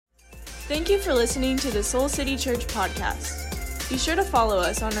Thank you for listening to the Soul City Church podcast. Be sure to follow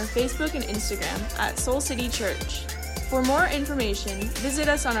us on our Facebook and Instagram at Soul City Church. For more information, visit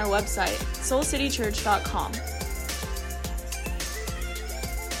us on our website, soulcitychurch.com.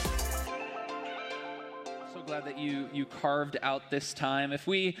 So glad that you carved out this time. If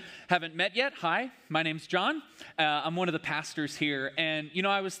we haven't met yet, hi, my name's John. I'm one of the pastors here. And,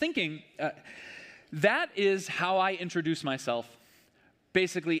 I was thinking, that is how I introduce myself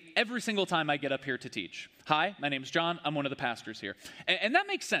basically every single time I get up here to teach. Hi, my name's John. I'm one of the pastors here. And that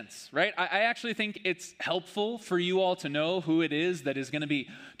makes sense, right? I actually think it's helpful for you all to know who it is that is going to be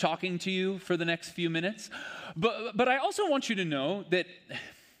talking to you for the next few minutes. But I also want you to know that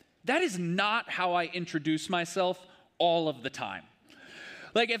that is not how I introduce myself all of the time.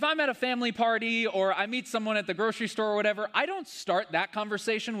 Like if I'm at a family party or I meet someone at the grocery store or whatever, I don't start that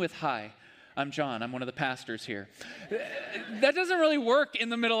conversation with, hi, I'm John. I'm one of the pastors here. That doesn't really work in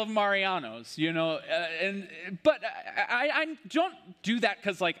the middle of Mariano's, but I don't do that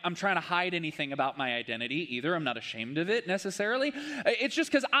because I'm trying to hide anything about my identity either. I'm not ashamed of it necessarily. It's just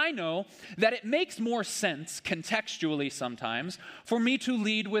because I know that it makes more sense contextually sometimes for me to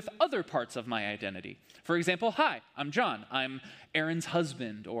lead with other parts of my identity. For example, hi, I'm John. I'm Aaron's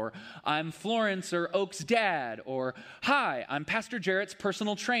husband, or I'm Florence or Oak's dad, or hi, I'm Pastor Jarrett's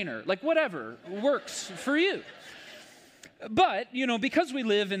personal trainer. Whatever works for you. But, because we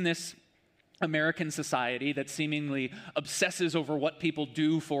live in this American society that seemingly obsesses over what people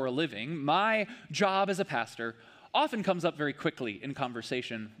do for a living, my job as a pastor often comes up very quickly in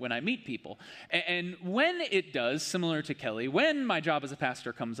conversation when I meet people. And when it does, similar to Kelly, when my job as a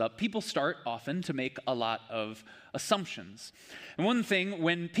pastor comes up, people start often to make a lot of assumptions. And one thing,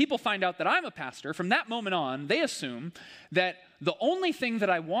 when people find out that I'm a pastor, from that moment on, they assume that the only thing that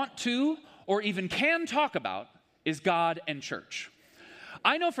I want to or even can talk about is God and church.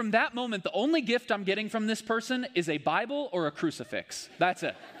 I know from that moment, the only gift I'm getting from this person is a Bible or a crucifix. That's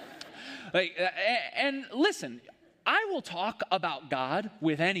it. And listen, I will talk about God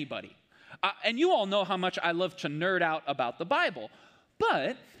with anybody. And you all know how much I love to nerd out about the Bible.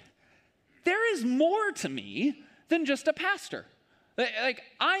 But there is more to me than just a pastor.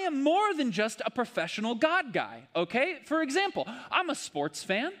 I am more than just a professional God guy, okay? For example, I'm a sports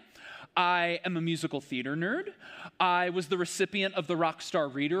fan. I am a musical theater nerd. I was the recipient of the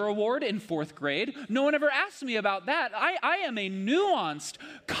Rockstar Reader Award in 4th grade. No one ever asked me about that. I am a nuanced,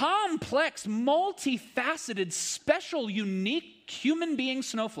 complex, multifaceted, special, unique human being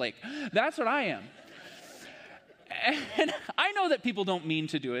snowflake. That's what I am. And I know that people don't mean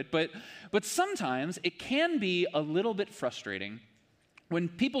to do it, but sometimes it can be a little bit frustrating when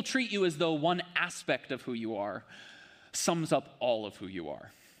people treat you as though one aspect of who you are sums up all of who you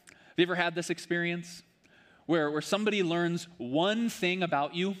are. Have you ever had this experience where somebody learns one thing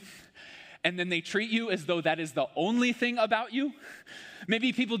about you and then they treat you as though that is the only thing about you?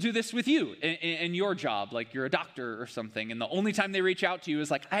 Maybe people do this with you in your job, like you're a doctor or something, and the only time they reach out to you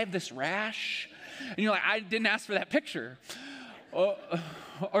is I have this rash, and you're like, I didn't ask for that picture. Or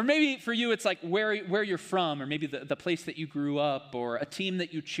maybe for you it's where you're from, or maybe the place that you grew up, or a team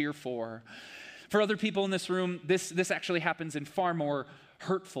that you cheer for. For other people in this room, this actually happens in far more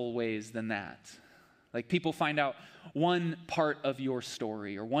hurtful ways than that. People find out one part of your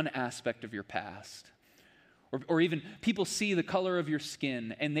story or one aspect of your past. Or even people see the color of your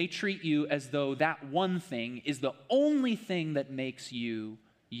skin and they treat you as though that one thing is the only thing that makes you,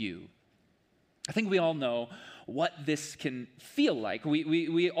 you. I think we all know what this can feel like.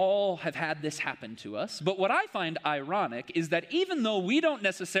 We all have had this happen to us. But what I find ironic is that even though we don't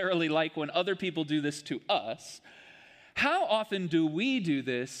necessarily like when other people do this to us, how often do we do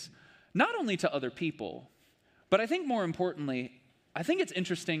this not only to other people, but I think more importantly, I think it's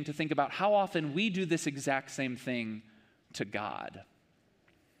interesting to think about how often we do this exact same thing to God.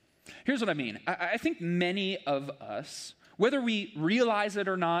 Here's what I mean. I think many of us, whether we realize it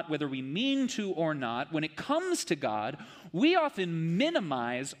or not, whether we mean to or not, when it comes to God, we often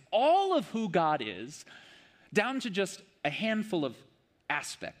minimize all of who God is down to just a handful of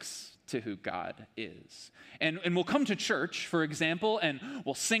aspects to who God is. And we'll come to church, for example, and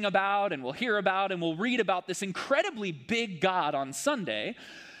we'll sing about and we'll hear about and we'll read about this incredibly big God on Sunday.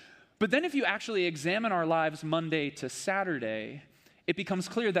 But then if you actually examine our lives Monday to Saturday, it becomes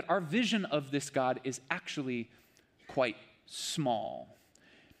clear that our vision of this God is actually quite small.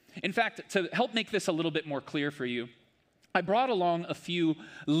 In fact, to help make this a little bit more clear for you, I brought along a few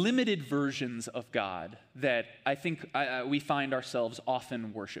limited versions of God that I think we find ourselves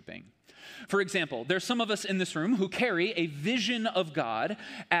often worshiping. For example, there's some of us in this room who carry a vision of God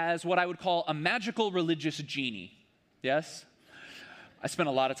as what I would call a magical religious genie. Yes? I spent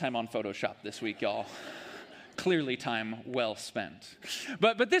a lot of time on Photoshop this week, y'all. Clearly time well spent.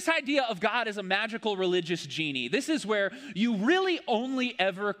 But this idea of God as a magical religious genie, this is where you really only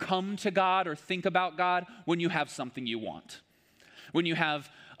ever come to God or think about God when you have something you want, when you have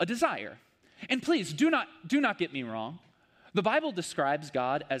a desire. And please, do not get me wrong. The Bible describes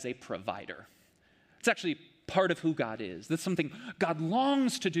God as a provider. It's actually part of who God is. That's something God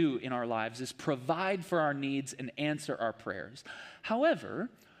longs to do in our lives, is provide for our needs and answer our prayers. However,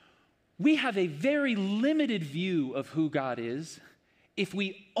 we have a very limited view of who God is if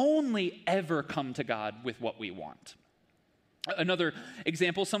we only ever come to God with what we want. Another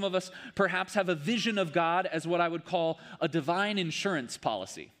example, some of us perhaps have a vision of God as what I would call a divine insurance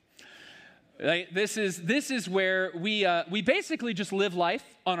policy. Right? This is where we basically just live life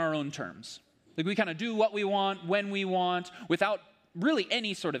on our own terms. Like we kind of do what we want, when we want, without really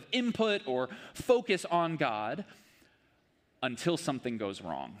any sort of input or focus on God until something goes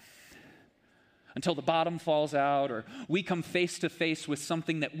wrong. Until the bottom falls out or we come face to face with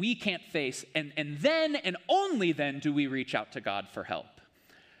something that we can't face, and then and only then do we reach out to God for help.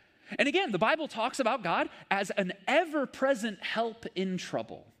 And again, the Bible talks about God as an ever-present help in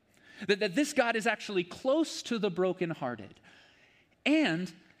trouble. That this God is actually close to the brokenhearted.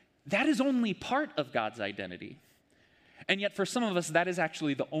 And that is only part of God's identity. And yet for some of us, that is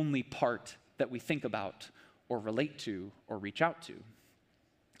actually the only part that we think about or relate to or reach out to.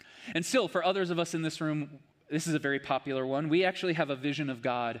 And still, for others of us in this room, this is a very popular one. We actually have a vision of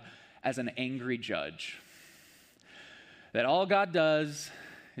God as an angry judge. That all God does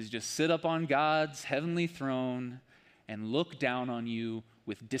is just sit up on God's heavenly throne and look down on you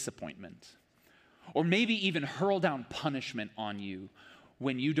with disappointment. Or maybe even hurl down punishment on you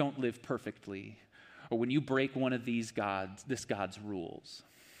when you don't live perfectly, or when you break one of this God's rules.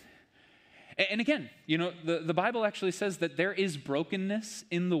 And again, you know, the Bible actually says that there is brokenness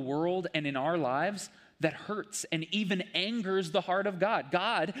in the world and in our lives that hurts and even angers the heart of God.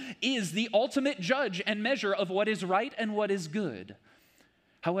 God is the ultimate judge and measure of what is right and what is good.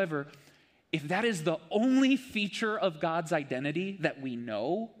 However, if that is the only feature of God's identity that we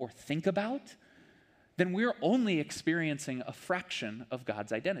know or think about, then we're only experiencing a fraction of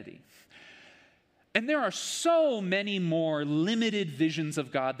God's identity. And there are so many more limited visions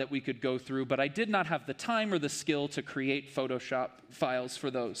of God that we could go through, but I did not have the time or the skill to create Photoshop files for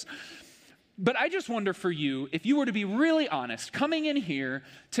those. But I just wonder for you, if you were to be really honest, coming in here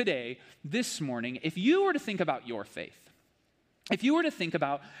today, this morning, if you were to think about your faith, if you were to think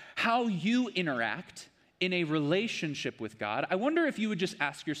about how you interact in a relationship with God, I wonder if you would just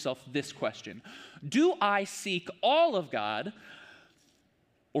ask yourself this question: do I seek all of God,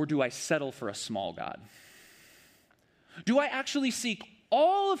 or do I settle for a small God? Do I actually seek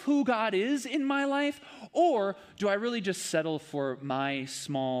all of who God is in my life, or do I really just settle for my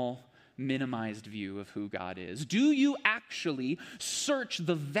small, minimized view of who God is? Do you actually search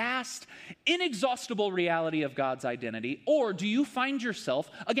the vast, inexhaustible reality of God's identity, or do you find yourself,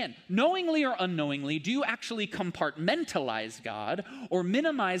 again, knowingly or unknowingly, do you actually compartmentalize God or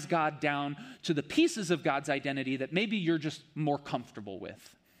minimize God down to the pieces of God's identity that maybe you're just more comfortable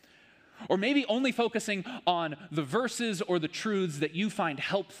with? Or maybe only focusing on the verses or the truths that you find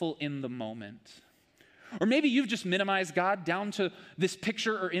helpful in the moment. Or maybe you've just minimized God down to this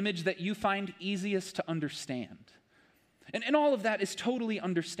picture or image that you find easiest to understand. And all of that is totally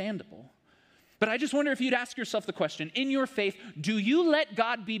understandable. But I just wonder if you'd ask yourself the question, in your faith, do you let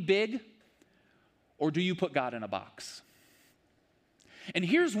God be big, or do you put God in a box? And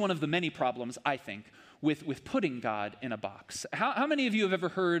here's one of the many problems, I think, with putting God in a box. How many of you have ever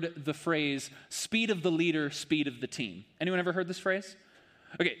heard the phrase, speed of the leader, speed of the team? Anyone ever heard this phrase?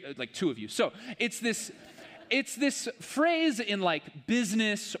 Okay, like two of you. So it's this phrase in like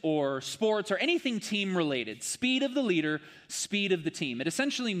business or sports or anything team related. Speed of the leader, speed of the team. It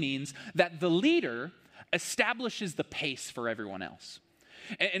essentially means that the leader establishes the pace for everyone else.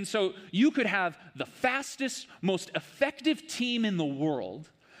 And so you could have the fastest, most effective team in the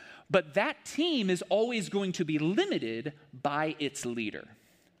world, but that team is always going to be limited by its leader.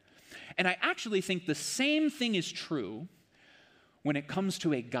 And I actually think the same thing is true when it comes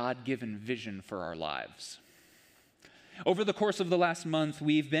to a God-given vision for our lives. Over the course of the last month,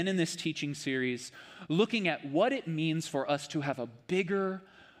 we've been in this teaching series looking at what it means for us to have a bigger,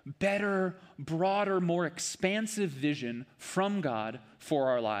 better, broader, more expansive vision from God for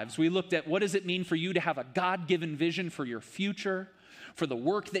our lives. We looked at what does it mean for you to have a God-given vision for your future, for the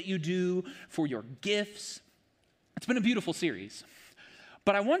work that you do, for your gifts. It's been a beautiful series.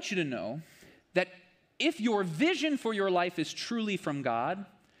 But I want you to know that if your vision for your life is truly from God,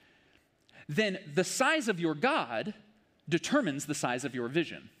 then the size of your God determines the size of your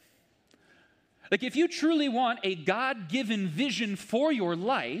vision. Like if you truly want a God-given vision for your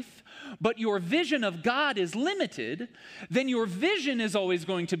life, but your vision of God is limited, then your vision is always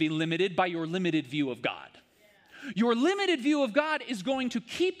going to be limited by your limited view of God. Your limited view of God is going to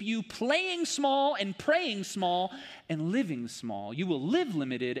keep you playing small and praying small and living small. You will live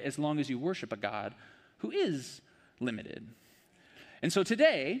limited as long as you worship a God who is limited. And so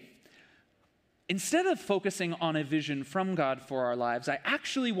today, instead of focusing on a vision from God for our lives, I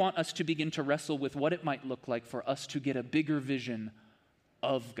actually want us to begin to wrestle with what it might look like for us to get a bigger vision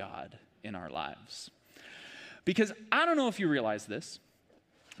of God in our lives. Because I don't know if you realize this,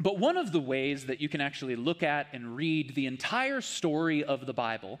 but one of the ways that you can actually look at and read the entire story of the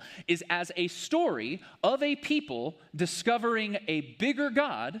Bible is as a story of a people discovering a bigger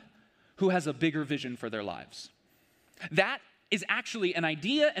God who has a bigger vision for their lives. That is actually an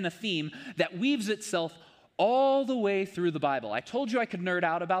idea and a theme that weaves itself all the way through the Bible. I told you I could nerd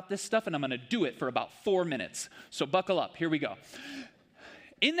out about this stuff, and I'm going to do it for about 4 minutes. So buckle up. Here we go.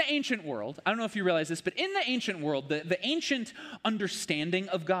 In the ancient world, I don't know if you realize this, but in the ancient world, the ancient understanding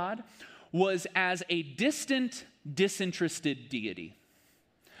of God was as a distant, disinterested deity.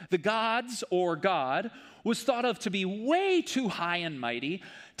 The gods or God was thought of to be way too high and mighty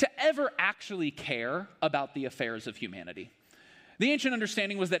to ever actually care about the affairs of humanity. The ancient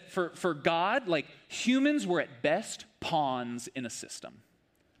understanding was that for God, like humans were at best pawns in a system.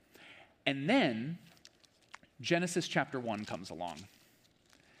 And then Genesis chapter 1 comes along.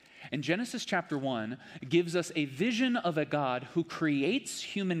 And Genesis chapter 1 gives us a vision of a God who creates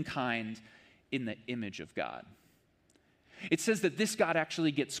humankind in the image of God. It says that this God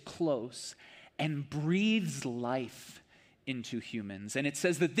actually gets close and breathes life into humans. And it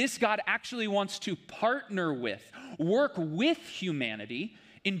says that this God actually wants to partner with, work with humanity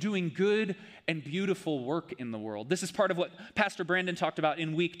in doing good and beautiful work in the world. This is part of what Pastor Brandon talked about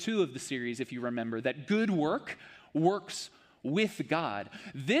in week 2 of the series, if you remember, that good work works with God.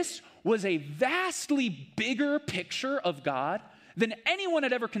 This was a vastly bigger picture of God than anyone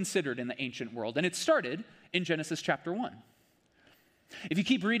had ever considered in the ancient world. And it started in Genesis chapter 1. If you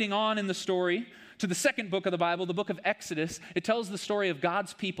keep reading on in the story to the second book of the Bible, the book of Exodus, it tells the story of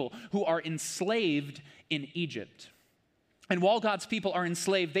God's people who are enslaved in Egypt. And while God's people are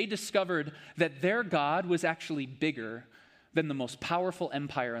enslaved, they discovered that their God was actually bigger than the most powerful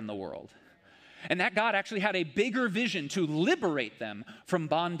empire in the world. And that God actually had a bigger vision to liberate them from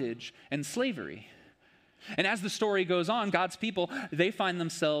bondage and slavery. And as the story goes on, God's people, they find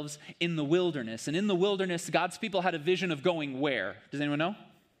themselves in the wilderness. And in the wilderness, God's people had a vision of going where? Does anyone know?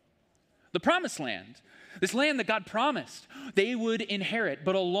 The promised land. This land that God promised they would inherit.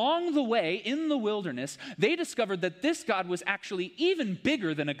 But along the way, in the wilderness, they discovered that this God was actually even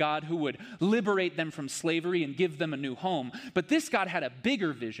bigger than a God who would liberate them from slavery and give them a new home. But this God had a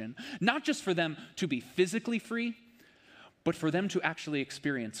bigger vision, not just for them to be physically free, but for them to actually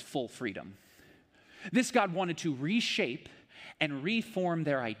experience full freedom. This God wanted to reshape and reform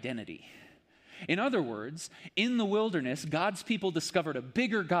their identity. In other words, in the wilderness, God's people discovered a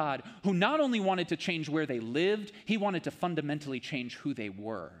bigger God who not only wanted to change where they lived, he wanted to fundamentally change who they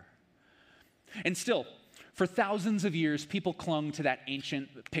were. And still, for thousands of years, people clung to that ancient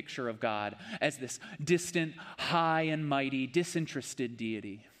picture of God as this distant, high and mighty, disinterested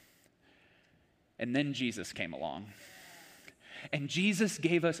deity. And then Jesus came along. And Jesus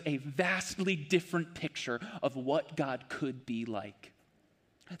gave us a vastly different picture of what God could be like.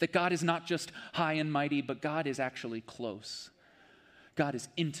 That God is not just high and mighty, but God is actually close. God is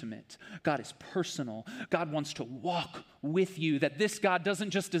intimate. God is personal. God wants to walk with you. That this God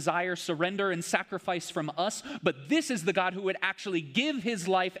doesn't just desire surrender and sacrifice from us, but this is the God who would actually give his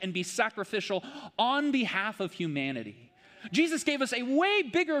life and be sacrificial on behalf of humanity. Jesus gave us a way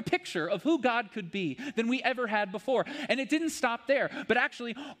bigger picture of who God could be than we ever had before. And it didn't stop there, but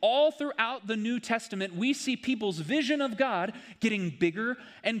actually all throughout the New Testament, we see people's vision of God getting bigger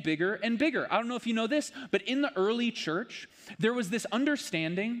and bigger and bigger. I don't know if you know this, but in the early church, there was this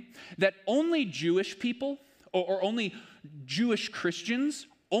understanding that only Jewish people or only Jewish Christians,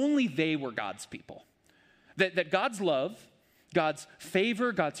 only they were God's people. That God's love, God's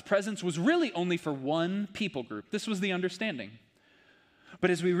favor, God's presence was really only for one people group. This was the understanding. But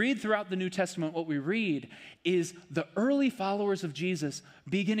as we read throughout the New Testament, what we read is the early followers of Jesus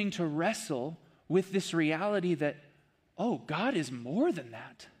beginning to wrestle with this reality that, oh, God is more than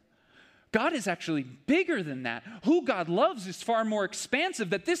that. God is actually bigger than that. Who God loves is far more expansive,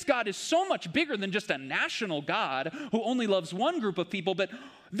 that this God is so much bigger than just a national God who only loves one group of people, but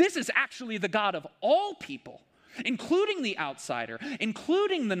this is actually the God of all people, including the outsider,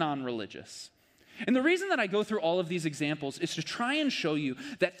 including the non-religious. And the reason that I go through all of these examples is to try and show you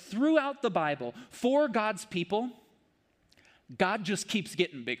that throughout the Bible, for God's people, God just keeps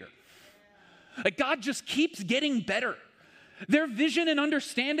getting bigger. Like God just keeps getting better. Their vision and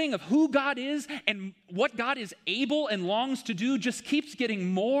understanding of who God is and what God is able and longs to do just keeps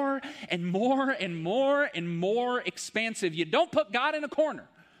getting more and more and more and more expansive. You don't put God in a corner.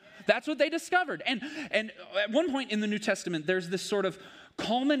 That's what they discovered. And at one point in the New Testament, there's this sort of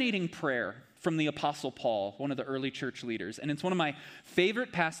culminating prayer from the Apostle Paul, one of the early church leaders. And it's one of my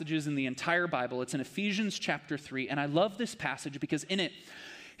favorite passages in the entire Bible. It's in Ephesians chapter 3. And I love this passage because in it,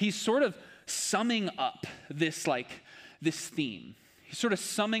 he's sort of summing up this theme. He's sort of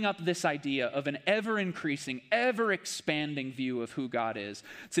summing up this idea of an ever-increasing, ever-expanding view of who God is.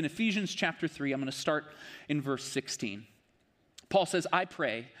 It's in Ephesians chapter 3. I'm going to start in verse 16. Paul says, I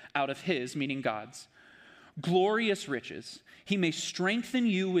pray out of his, meaning God's, glorious riches, he may strengthen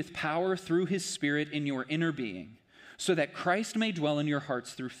you with power through his Spirit in your inner being, so that Christ may dwell in your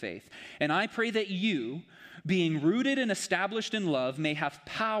hearts through faith. And I pray that you, being rooted and established in love, may have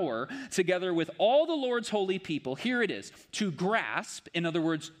power together with all the Lord's holy people, here it is, to grasp, in other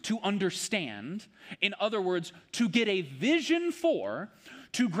words, to understand, in other words, to get a vision for,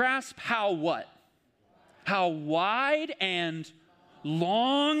 to grasp how what? How wide and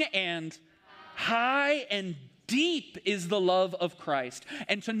long and high and deep is the love of Christ.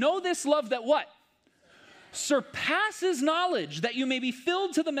 And to know this love that what? Surpasses knowledge, that you may be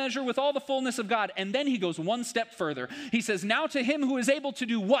filled to the measure with all the fullness of God. And then he goes one step further. He says, now to him who is able to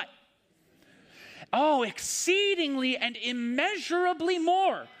do what? Oh, exceedingly and immeasurably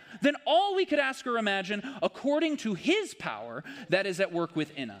more than all we could ask or imagine, according to his power that is at work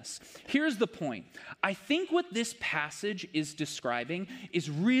within us. Here's the point. I think what this passage is describing is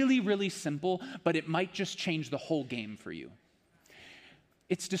really, really simple, but it might just change the whole game for you.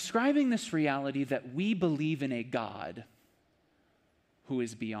 It's describing this reality that we believe in a God who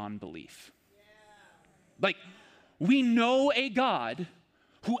is beyond belief. Like, we know a God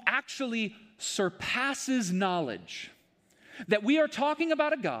who actually surpasses knowledge. That we are talking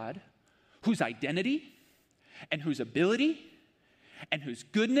about a God whose identity and whose ability and whose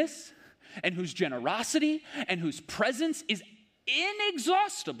goodness and whose generosity and whose presence is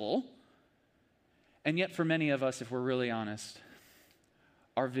inexhaustible. And yet for many of us, if we're really honest,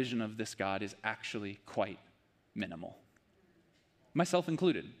 our vision of this God is actually quite minimal, myself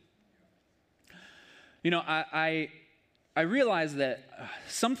included. You know, I realize that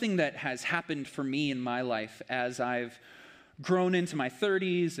something that has happened for me in my life as I've grown into my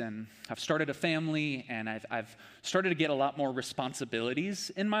 30s and I've started a family and I've started to get a lot more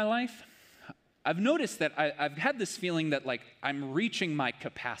responsibilities in my life, I've noticed that I've had this feeling that like I'm reaching my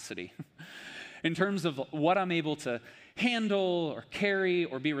capacity in terms of what I'm able to handle or carry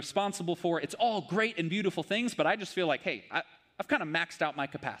or be responsible for. It's all great and beautiful things, but I just feel like, hey, I've kind of maxed out my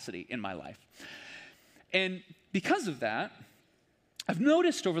capacity in my life. And because of that, I've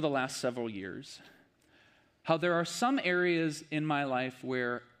noticed over the last several years how there are some areas in my life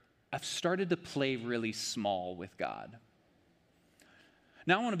where I've started to play really small with God.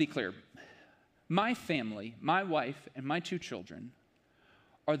 Now, I want to be clear. My family, my wife, and my 2 children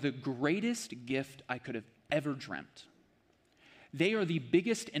are the greatest gift I could have ever dreamt. They are the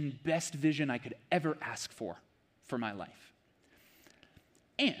biggest and best vision I could ever ask for my life.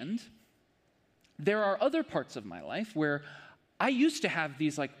 And there are other parts of my life where I used to have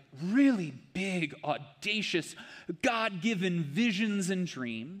these like really big, audacious, God-given visions and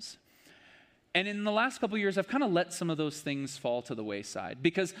dreams. And in the last couple of years, I've kind of let some of those things fall to the wayside.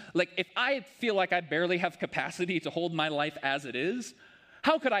 Because like if I feel like I barely have capacity to hold my life as it is,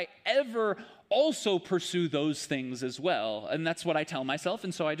 how could I ever also pursue those things as well? And that's what I tell myself.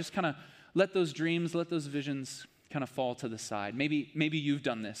 And so I just kind of let those dreams, let those visions kind of fall to the side. Maybe you've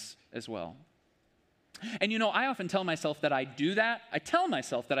done this as well. And you know, I often tell myself that I do that. I tell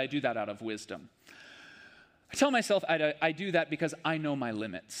myself that I do that out of wisdom. I tell myself I do that because I know my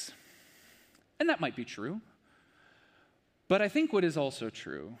limits. And that might be true. But I think what is also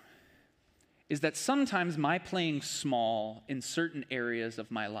true is that sometimes my playing small in certain areas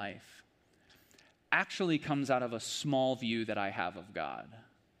of my life actually comes out of a small view that I have of God.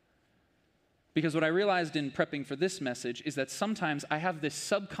 Because what I realized in prepping for this message is that sometimes I have this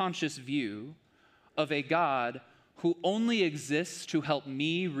subconscious view of a God who only exists to help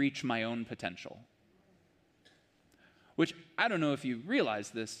me reach my own potential. Which, I don't know if you realize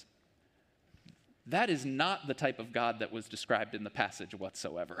this, that is not the type of God that was described in the passage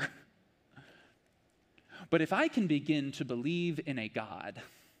whatsoever. But if I can begin to believe in a God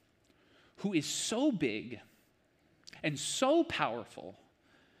who is so big and so powerful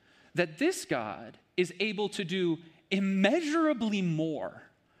that this God is able to do immeasurably more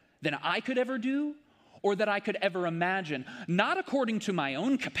than I could ever do or that I could ever imagine, not according to my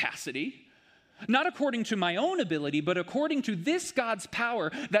own capacity, not according to my own ability, but according to this God's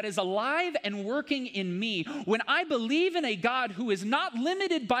power that is alive and working in me. When I believe in a God who is not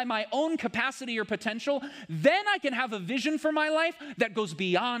limited by my own capacity or potential, then I can have a vision for my life that goes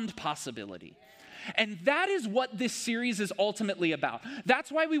beyond possibility. And that is what this series is ultimately about.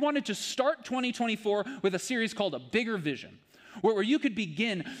 That's why we wanted to start 2024 with a series called A Bigger Vision, where you could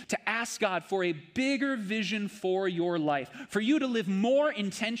begin to ask God for a bigger vision for your life, for you to live more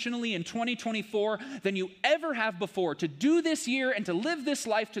intentionally in 2024 than you ever have before, to do this year and to live this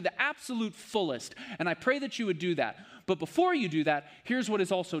life to the absolute fullest. And I pray that you would do that. But before you do that, here's what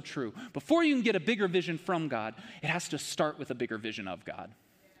is also true. Before you can get a bigger vision from God, it has to start with a bigger vision of God.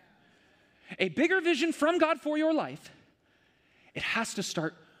 A bigger vision from God for your life, it has to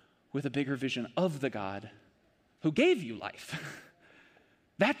start with a bigger vision of the God who gave you life.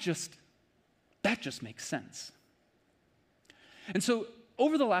 That just makes sense. And so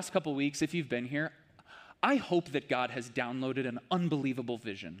over the last couple weeks, if you've been here, I hope that God has downloaded an unbelievable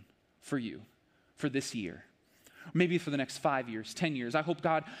vision for you for this year, or maybe for the next 5 years, 10 years. I hope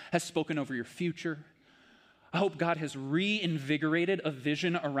God has spoken over your future. I hope God has reinvigorated a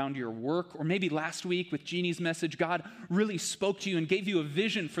vision around your work, or maybe last week with Jeannie's message, God really spoke to you and gave you a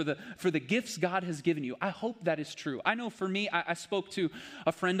vision for the gifts God has given you. I hope that is true. I know for me, I spoke to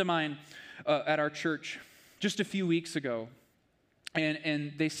a friend of mine at our church just a few weeks ago,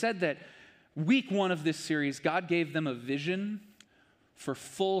 and they said that week 1 of this series, God gave them a vision for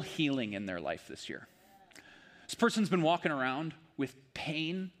full healing in their life this year. This person's been walking around with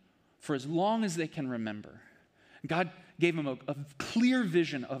pain for as long as they can remember. God gave them a clear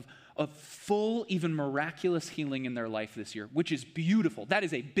vision of full, even miraculous healing in their life this year, which is beautiful. That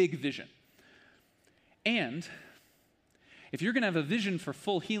is a big vision. And if you're going to have a vision for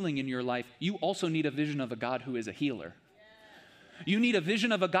full healing in your life, you also need a vision of a God who is a healer. You need a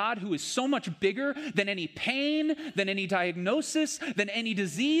vision of a God who is so much bigger than any pain, than any diagnosis, than any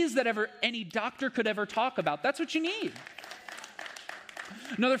disease that any doctor could ever talk about. That's what you need.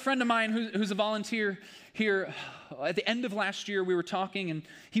 Another friend of mine who's a volunteer here, at the end of last year, we were talking, and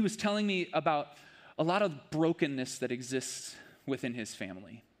he was telling me about a lot of brokenness that exists within his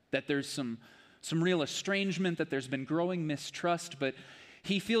family, that there's some real estrangement, that there's been growing mistrust, but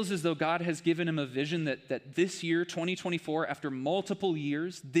he feels as though God has given him a vision that this year, 2024, after multiple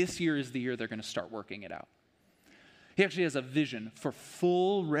years, this year is the year they're going to start working it out. He actually has a vision for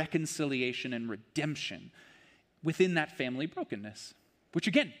full reconciliation and redemption within that family brokenness, which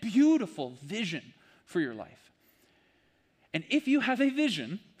again, beautiful vision for your life. And if you have a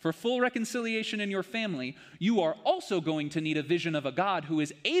vision for full reconciliation in your family, you are also going to need a vision of a God who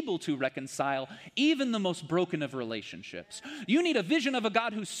is able to reconcile even the most broken of relationships. You need a vision of a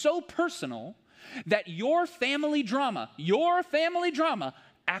God who's so personal that your family drama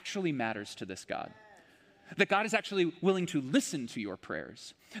actually matters to this God. That God is actually willing to listen to your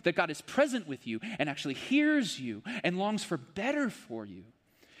prayers. That God is present with you and actually hears you and longs for better for you.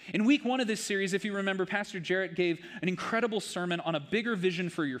 In week 1 of this series, if you remember, Pastor Jarrett gave an incredible sermon on a bigger vision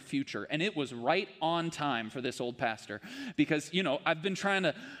for your future, and it was right on time for this old pastor because, I've been trying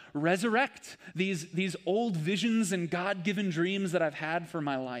to resurrect these old visions and God-given dreams that I've had for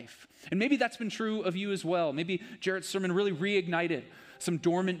my life. And maybe that's been true of you as well. Maybe Jarrett's sermon really reignited some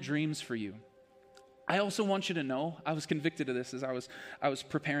dormant dreams for you. I also want you to know, I was convicted of this as I was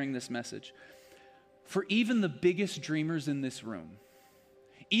preparing this message. For even the biggest dreamers in this room,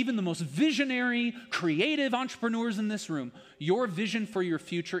 even the most visionary, creative entrepreneurs in this room, your vision for your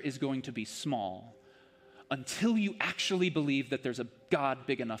future is going to be small until you actually believe that there's a God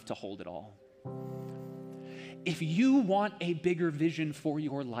big enough to hold it all. If you want a bigger vision for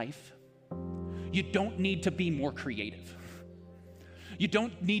your life, you don't need to be more creative. You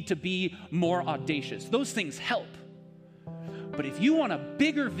don't need to be more audacious. Those things help. But if you want a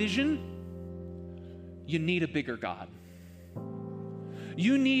bigger vision, you need a bigger God.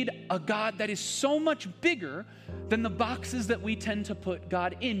 You need a God that is so much bigger than the boxes that we tend to put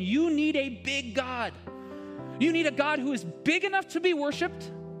God in. You need a big God. You need a God who is big enough to be worshiped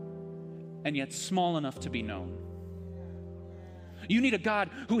and yet small enough to be known. You need a God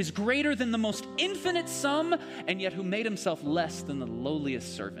who is greater than the most infinite sum and yet who made himself less than the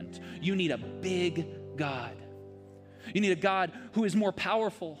lowliest servant. You need a big God. You need a God who is more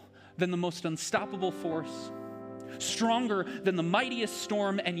powerful than the most unstoppable force, stronger than the mightiest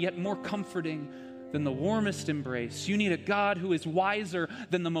storm, and yet more comforting than the warmest embrace. You need a God who is wiser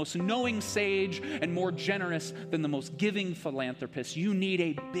than the most knowing sage and more generous than the most giving philanthropist. You need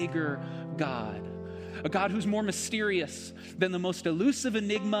a bigger God. A God who's more mysterious than the most elusive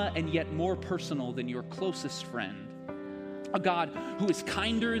enigma and yet more personal than your closest friend. A God who is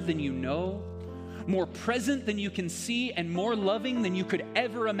kinder than you know, more present than you can see, and more loving than you could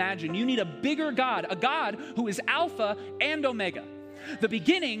ever imagine. You need a bigger God, a God who is Alpha and Omega, the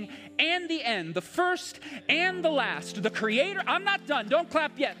beginning and the end, the first and the last, the creator. I'm not done. Don't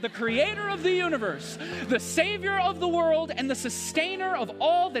clap yet. The creator of the universe, the savior of the world, and the sustainer of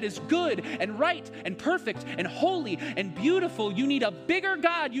all that is good and right and perfect and holy and beautiful. You need a bigger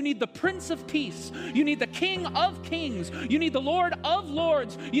God. You need the Prince of Peace. You need the King of Kings. You need the Lord of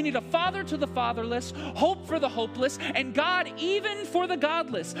Lords. You need a father to the fatherless, hope for the hopeless, and God even for the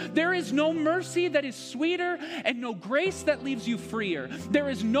godless. There is no mercy that is sweeter and no grace that leaves you freer. There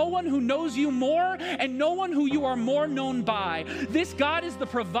is no one who knows you more and no one who you are more known by. This God is the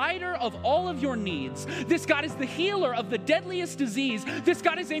provider of all of your needs. This God is the healer of the deadliest disease. This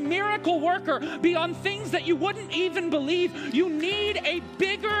God is a miracle worker beyond things that you wouldn't even believe. You need a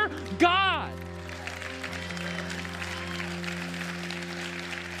bigger God.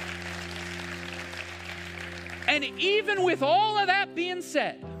 And even with all of that being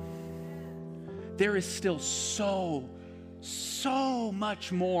said, there is still so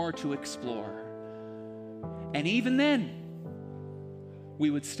much more to explore. And even then, we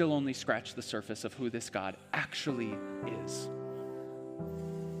would still only scratch the surface of who this God actually is.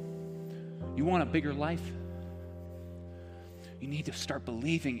 You want a bigger life? You need to start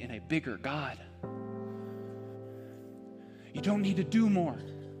believing in a bigger God. You don't need to do more.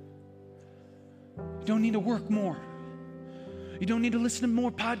 You don't need to work more. You don't need to listen to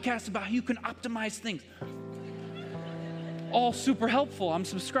more podcasts about how you can optimize things. All super helpful. I'm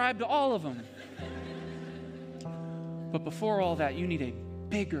subscribed to all of them. But before all that, you need a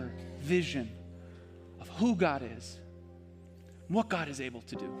bigger vision of who God is, what God is able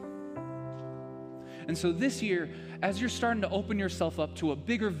to do. And so this year, as you're starting to open yourself up to a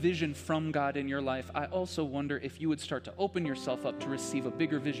bigger vision from God in your life, I also wonder if you would start to open yourself up to receive a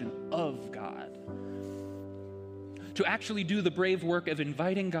bigger vision of God. To actually do the brave work of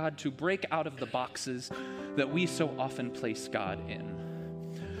inviting God to break out of the boxes that we so often place God in.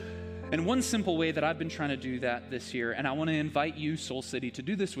 And one simple way that I've been trying to do that this year, and I want to invite you, Soul City, to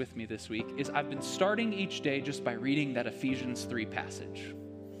do this with me this week, is I've been starting each day just by reading that Ephesians 3 passage.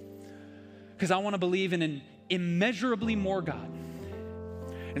 Because I want to believe in an immeasurably more God.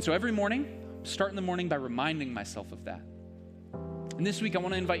 And so every morning, start in the morning by reminding myself of that. And this week, I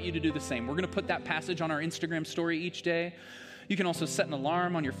want to invite you to do the same. We're going to put that passage on our Instagram story each day. You can also set an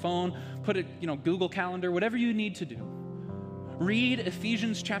alarm on your phone, put it, Google Calendar, whatever you need to do. Read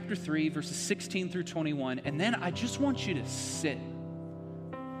Ephesians chapter 3, verses 16 through 21, and then I just want you to sit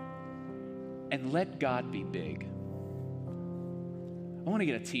and let God be big. I want to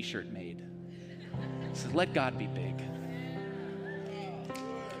get a t-shirt made. It says, let God be big.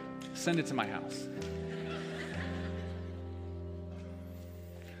 Send it to my house.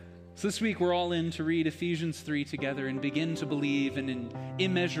 So this week, we're all in to read Ephesians 3 together and begin to believe in an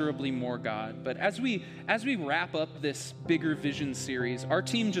immeasurably more God. But as we wrap up this bigger vision series, our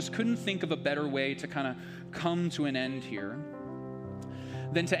team just couldn't think of a better way to kind of come to an end here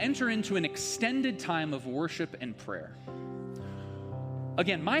than to enter into an extended time of worship and prayer.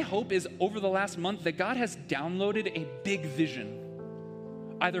 Again, my hope is over the last month that God has downloaded a big vision,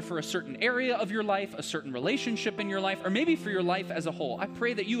 either for a certain area of your life, a certain relationship in your life, or maybe for your life as a whole. I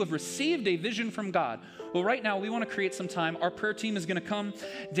pray that you have received a vision from God. Well, right now, we want to create some time. Our prayer team is going to come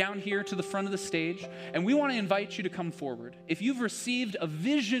down here to the front of the stage, and we want to invite you to come forward. If you've received a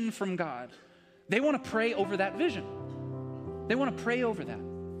vision from God, they want to pray over that vision. They want to pray over that.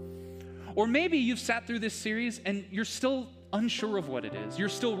 Or maybe you've sat through this series and you're still unsure of what it is. You're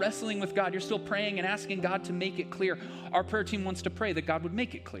still wrestling with God. You're still praying and asking God to make it clear. Our prayer team wants to pray that God would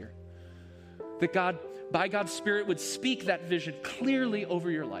make it clear. That God, by God's Spirit, would speak that vision clearly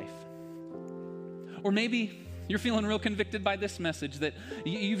over your life. Or maybe you're feeling real convicted by this message that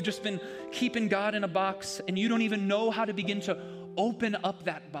you've just been keeping God in a box and you don't even know how to begin to open up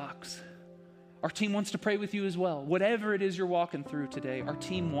that box. Our team wants to pray with you as well. Whatever it is you're walking through today, our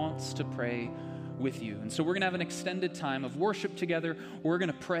team wants to pray with you. And so we're going to have an extended time of worship together. We're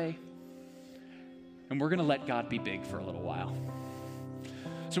going to pray, and we're going to let God be big for a little while.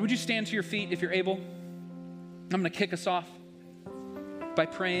 So would you stand to your feet if you're able? I'm going to kick us off by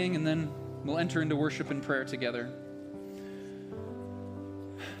praying, and then we'll enter into worship and prayer together.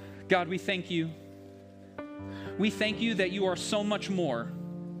 God, we thank you. We thank you that you are so much more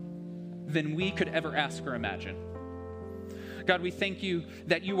than we could ever ask or imagine. God, we thank you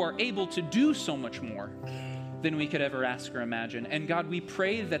that you are able to do so much more than we could ever ask or imagine. And God, we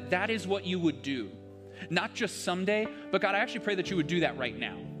pray that that is what you would do. Not just someday, but God, I actually pray that you would do that right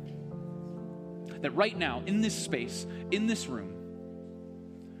now. That right now, in this space, in this room,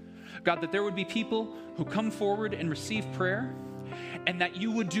 God, that there would be people who come forward and receive prayer, and that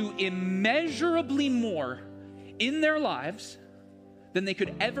you would do immeasurably more in their lives than they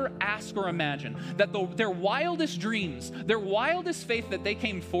could ever ask or imagine. That their wildest dreams, their wildest faith that they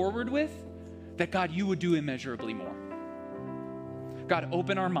came forward with, that God, you would do immeasurably more. God,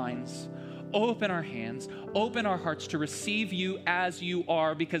 open our minds, open our hands, open our hearts to receive you as you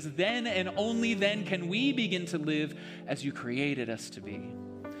are, because then and only then can we begin to live as you created us to be.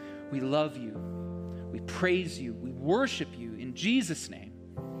 We love you. We praise you. We worship you in Jesus' name.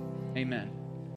 Amen.